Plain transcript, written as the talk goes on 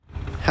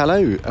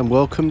Hello and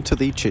welcome to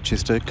the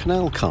Chichester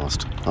Canal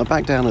Cast. I'm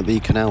back down at the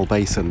canal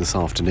basin this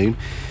afternoon.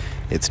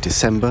 It's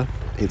December,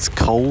 it's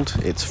cold,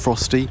 it's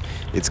frosty,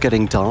 it's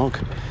getting dark,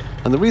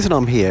 and the reason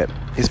I'm here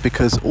is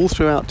because all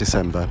throughout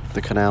December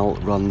the canal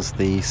runs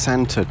the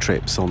Santa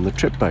trips on the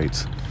trip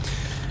boats.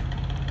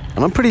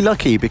 And I'm pretty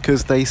lucky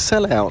because they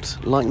sell out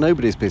like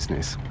nobody's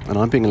business, and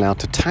I'm being allowed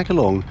to tag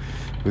along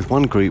with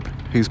one group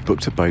who's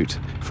booked a boat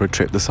for a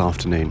trip this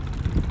afternoon.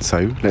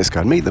 So let's go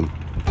and meet them.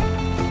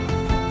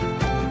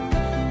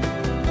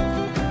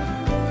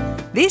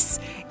 This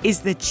is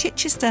the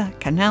Chichester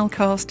Canal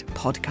Cast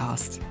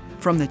podcast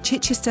from the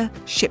Chichester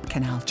Ship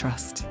Canal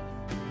Trust.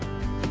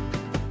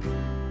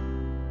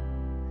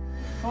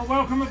 Well,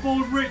 welcome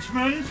aboard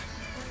Richmond.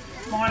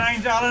 My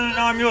name's Alan and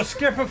I'm your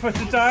skipper for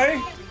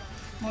today.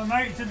 My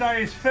mate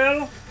today is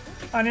Phil,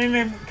 and in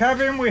the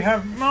cabin we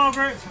have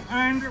Margaret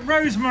and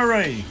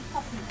Rosemary.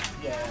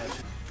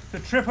 The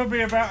trip will be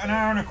about an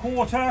hour and a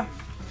quarter.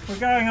 We're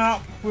going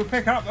up, we'll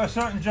pick up a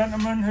certain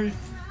gentleman who'll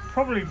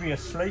probably be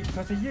asleep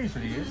because he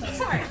usually is.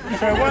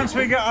 So once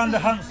we get under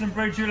Huntston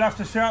Bridge you'll have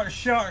to start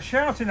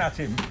shouting at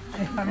him,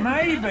 and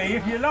maybe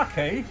if you're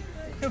lucky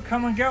he'll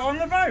come and get on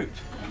the boat.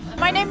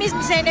 My name is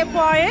Zainab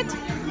Wyatt.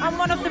 I'm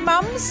one of the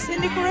mums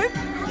in the group.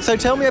 So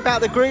tell me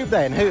about the group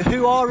then.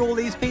 Who are all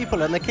these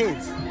people and the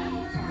kids?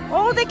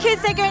 All the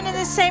kids are going in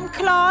the same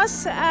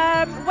class,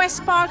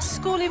 West Park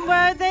School in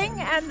Worthing,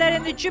 and they're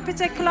in the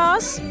Jupiter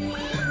class.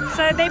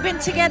 So they've been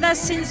together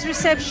since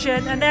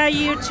reception and they're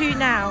year 2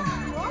 now.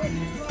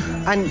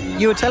 And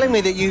you were telling me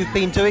that you've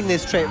been doing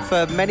this trip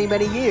for many,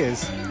 many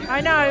years.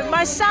 I know.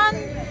 My son,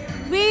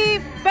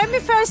 when we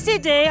first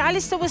did it,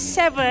 Alistair was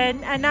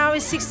 7 and now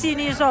he's 16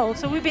 years old.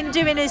 So we've been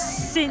doing this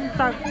since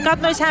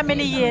God knows how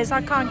many years,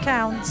 I can't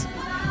count.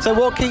 So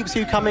what keeps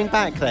you coming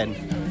back then?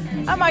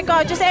 Oh my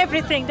God, just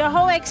everything. The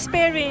whole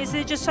experience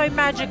is just so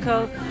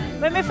magical.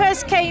 When we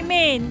first came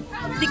in,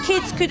 the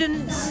kids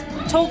couldn't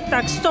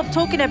stop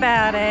talking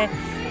about it.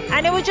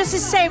 And it was just the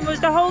same, it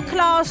was the whole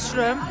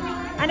classroom.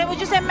 And it was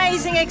just an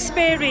amazing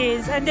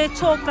experience. And they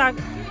talked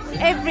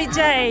every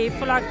day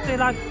for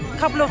a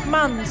couple of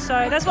months.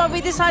 So that's why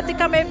we decided to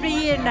come every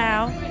year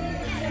now.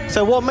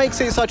 So what makes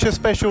it such a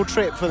special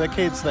trip for the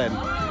kids then?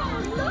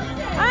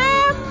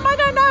 I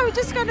don't know,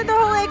 just going to the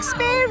whole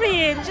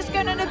experience. Just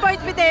going on a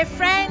boat with their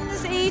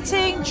friends,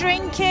 eating,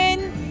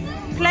 drinking,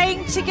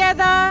 playing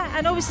together,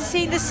 and obviously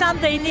seeing the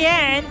Santa in the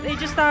end. It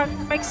just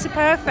makes it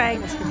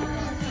perfect.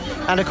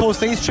 And of course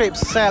these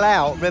trips sell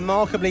out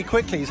remarkably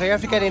quickly, so you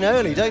have to get in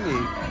early, don't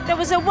you? There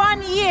was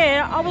 1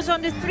 year I was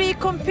on the 3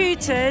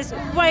 computers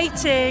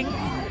waiting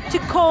to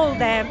call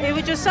them. It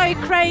was just so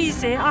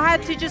crazy. I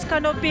had to just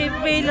kind of be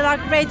really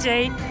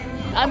ready.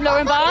 I'm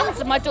Lauren Barnes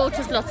and my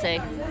daughter's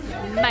Lottie.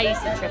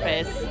 Amazing trip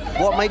is.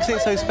 What makes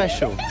it so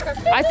special?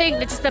 I think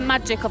that just the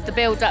magic of the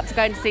build-up to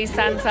going to see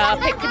Santa,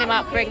 picking him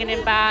up, bringing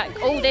him back,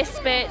 all this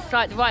bits,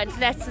 like writing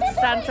letters to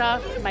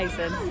Santa, it's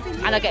amazing.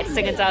 And I get to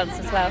sing and dance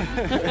as well.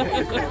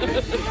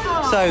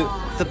 So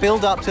the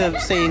build-up to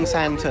seeing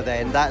Santa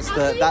then, that's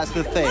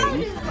the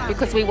thing?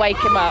 Because we wake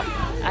him up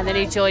and then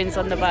he joins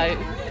on the boat.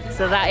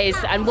 So that is,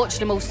 and watch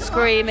them all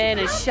screaming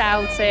and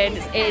shouting,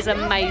 it is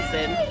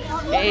amazing.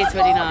 It is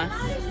really nice.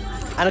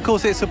 And of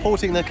course it's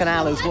supporting the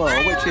canal as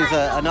well, which is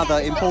another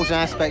important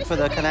aspect for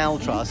the Canal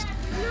Trust.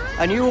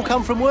 And you all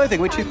come from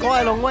Worthing, which is quite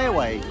a long way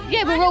away.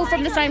 Yeah, we're all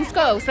from the same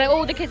school, so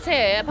all the kids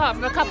here, apart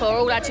from a couple, are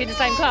all actually in the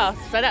same class.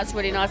 So that's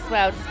really nice as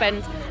well to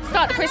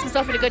start the Christmas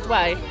off in a good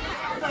way.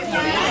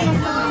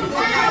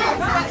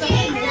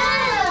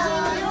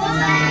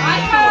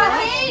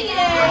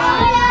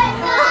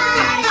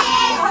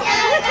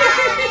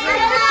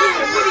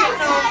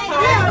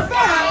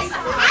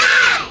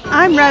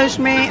 I'm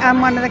Rosemary,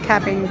 I'm one of the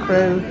cabin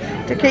crew,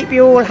 to keep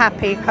you all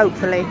happy,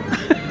 hopefully.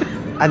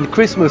 And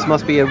Christmas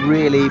must be a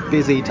really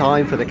busy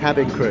time for the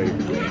cabin crew.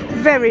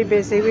 Very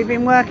busy, we've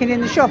been working in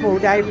the shop all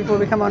day before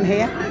we come on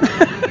here.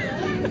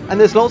 And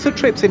there's lots of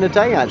trips in a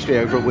day actually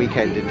over a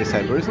weekend in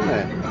December, isn't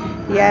there?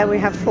 Yeah, we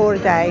have 4 a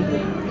day.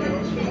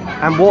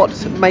 And what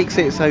makes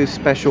it so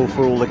special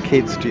for all the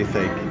kids, do you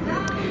think?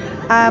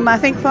 I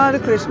think Father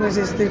Christmas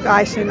is the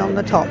icing on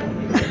the top.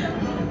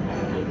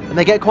 And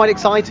they get quite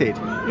excited.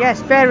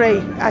 Yes,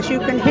 very, as you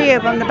can hear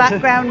from the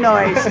background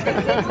noise.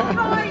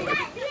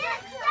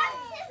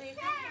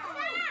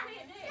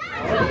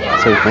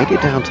 So we make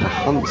it down to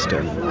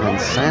Huntston and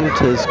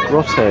Santa's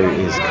grotto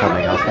is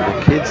coming up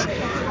and the kids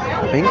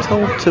are being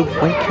told to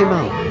wake him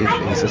up if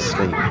he's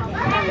asleep.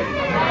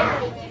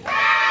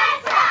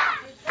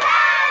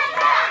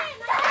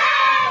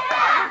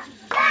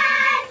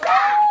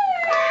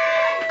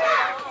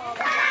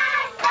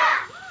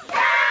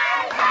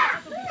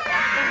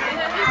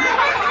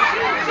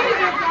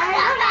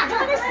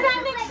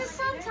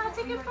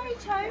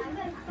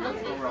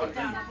 Well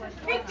done.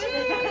 Thank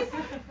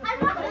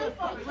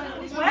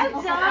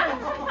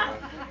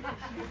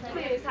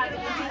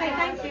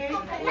you.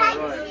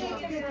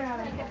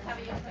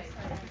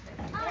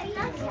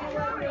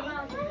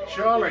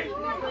 Charlie.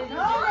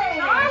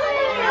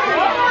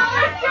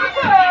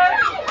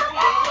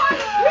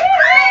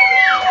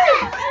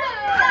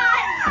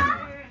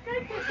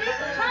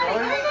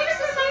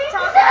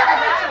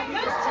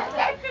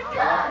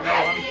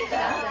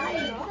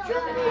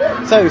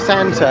 So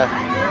Santa,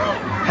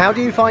 how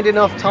do you find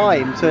enough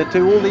time to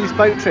do all these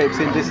boat trips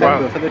in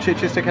December for the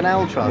Chichester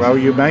Canal Trust? Well,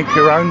 you make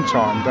your own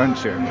time, don't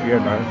you? You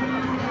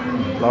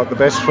know, like the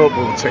best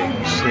football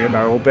teams, you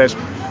know, or best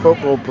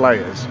football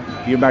players,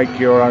 you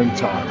make your own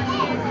time.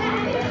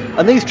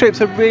 And these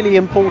trips are really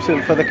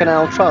important for the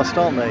Canal Trust,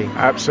 aren't they?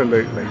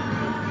 Absolutely.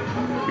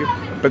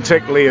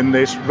 Particularly in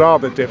this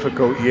rather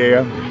difficult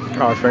year,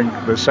 I think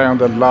the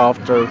sound of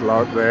laughter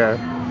like they're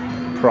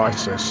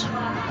priceless.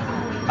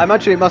 I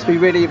imagine it must be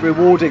really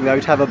rewarding though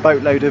to have a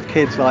boatload of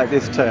kids like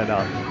this turn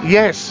up.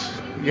 Yes,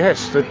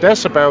 the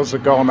decibels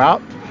have gone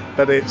up,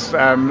 but it's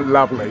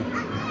lovely.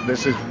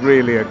 This is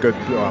really a good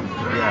one,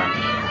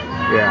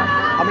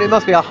 yeah. I mean, it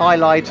must be a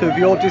highlight of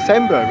your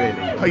December,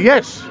 really.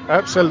 Yes,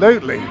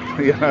 absolutely,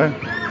 you know,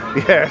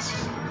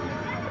 yes.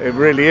 It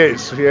really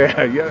is,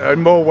 yeah,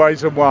 in more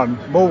ways than one,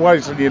 more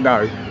ways than you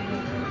know.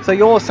 So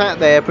you're sat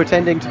there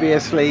pretending to be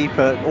asleep,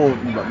 or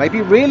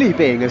maybe really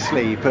being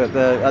asleep at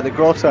the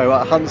grotto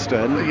at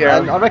Hunston,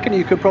 and I reckon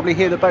you could probably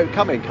hear the boat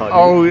coming, can't you?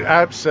 Oh,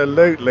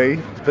 absolutely,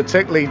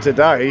 particularly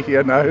today,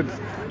 you know.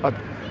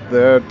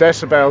 The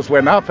decibels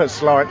went up a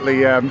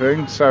slightly,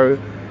 so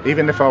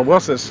even if I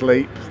was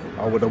asleep,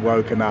 I would have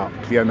woken up,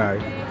 you know.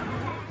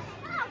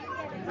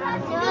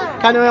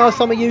 Can I ask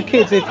some of you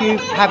kids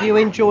have you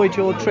enjoyed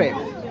your trip?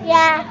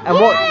 Yeah. And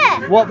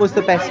what was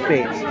the best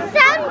bit?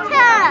 Santa!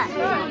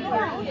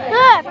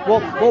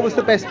 Look! What was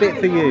the best bit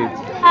for you?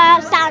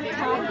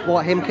 Santa.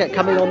 What, him kept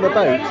coming on the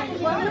boat?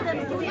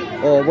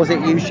 Or was it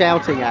you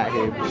shouting at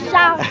him?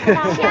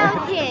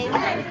 Shouting.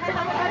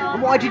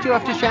 And why did you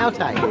have to shout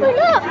at him? Look,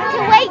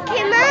 to wake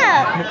him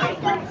up.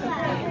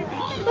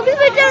 Because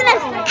we're doing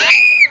this.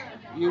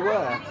 You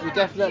were. You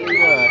definitely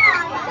were.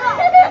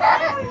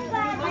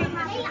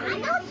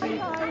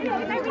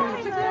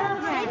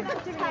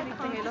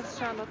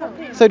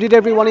 So did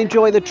everyone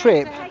enjoy the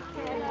trip?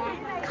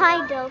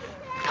 Kind of.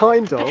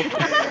 Kind of?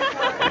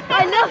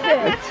 I love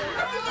it.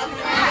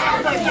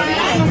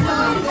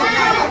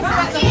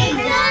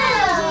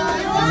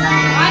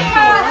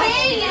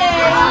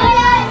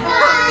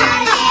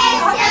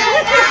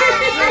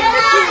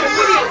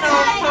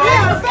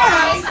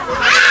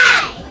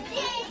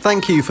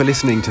 Thank you for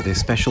listening to this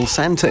special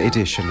Santa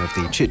edition of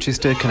the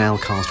Chichester Canal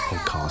Cast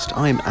podcast.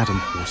 I'm Adam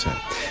Porter.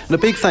 And a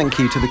big thank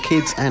you to the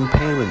kids and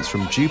parents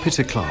from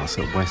Jupiter class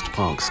at West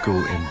Park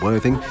School in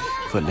Worthing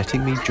for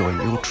letting me join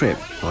your trip.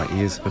 My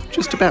ears have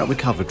just about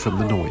recovered from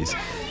the noise.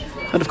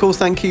 And of course,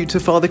 thank you to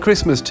Father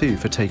Christmas too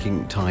for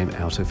taking time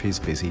out of his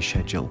busy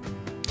schedule.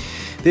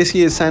 This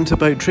year's Santa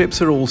boat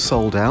trips are all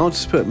sold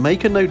out, but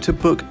make a note to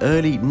book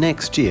early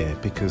next year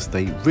because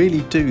they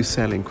really do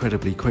sell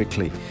incredibly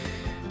quickly.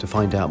 To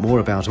find out more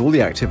about all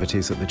the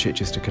activities at the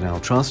Chichester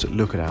Canal Trust,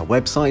 look at our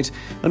website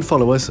and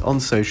follow us on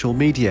social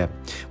media.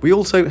 We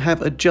also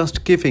have a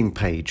Just Giving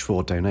page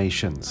for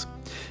donations.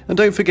 And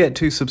don't forget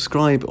to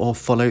subscribe or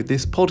follow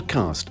this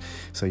podcast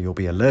so you'll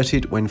be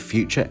alerted when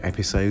future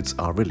episodes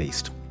are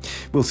released.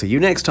 We'll see you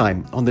next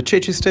time on the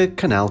Chichester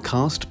Canal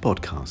Cast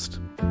podcast.